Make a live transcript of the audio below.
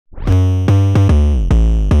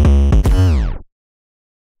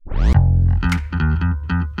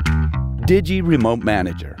Digi Remote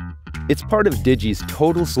Manager. It's part of Digi's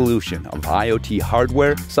total solution of IoT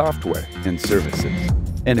hardware, software, and services.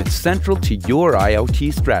 And it's central to your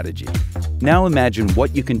IoT strategy. Now imagine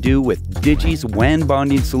what you can do with Digi's WAN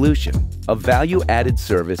Bonding solution, a value-added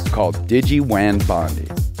service called Digi WAN Bonding.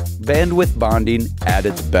 Bandwidth bonding at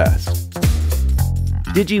its best.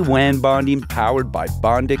 Digi WAN Bonding, powered by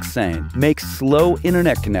Bondix Intelligence, makes slow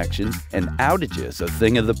internet connections and outages a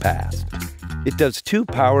thing of the past. It does two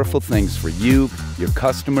powerful things for you, your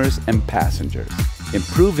customers, and passengers: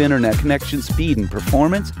 improve internet connection speed and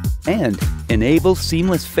performance, and enable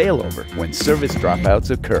seamless failover when service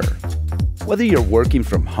dropouts occur. Whether you're working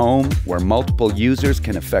from home, where multiple users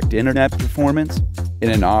can affect internet performance,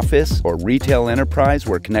 in an office or retail enterprise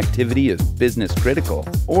where connectivity is business critical,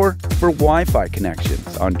 or for Wi-Fi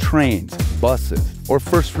connections on trains, buses, or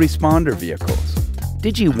first responder vehicles,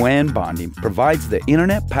 Digi WAN Bonding provides the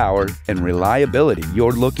internet power and reliability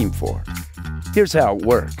you're looking for. Here's how it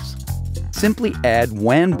works. Simply add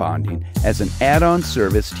WAN Bonding as an add-on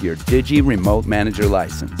service to your Digi Remote Manager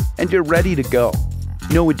license, and you're ready to go.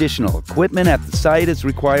 No additional equipment at the site is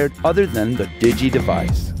required other than the Digi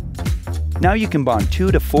device. Now you can bond 2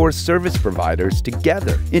 to 4 service providers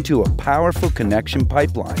together into a powerful connection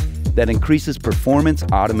pipeline that increases performance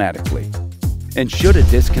automatically. And should a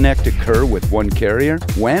disconnect occur with one carrier,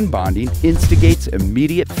 WAN Bonding instigates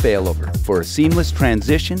immediate failover for a seamless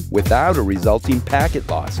transition without a resulting packet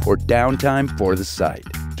loss or downtime for the site,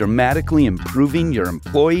 dramatically improving your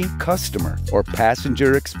employee, customer, or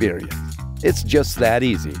passenger experience. It's just that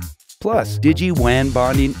easy. Plus, Digi WAN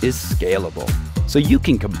Bonding is scalable, so you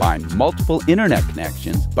can combine multiple internet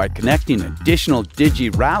connections by connecting additional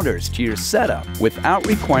Digi routers to your setup without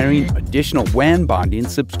requiring additional WAN Bonding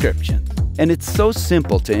subscriptions. And it's so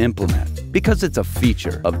simple to implement because it's a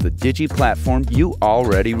feature of the Digi platform you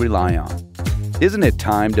already rely on. Isn't it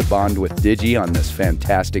time to bond with Digi on this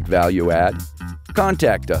fantastic value add?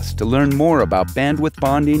 Contact us to learn more about bandwidth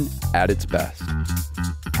bonding at its best.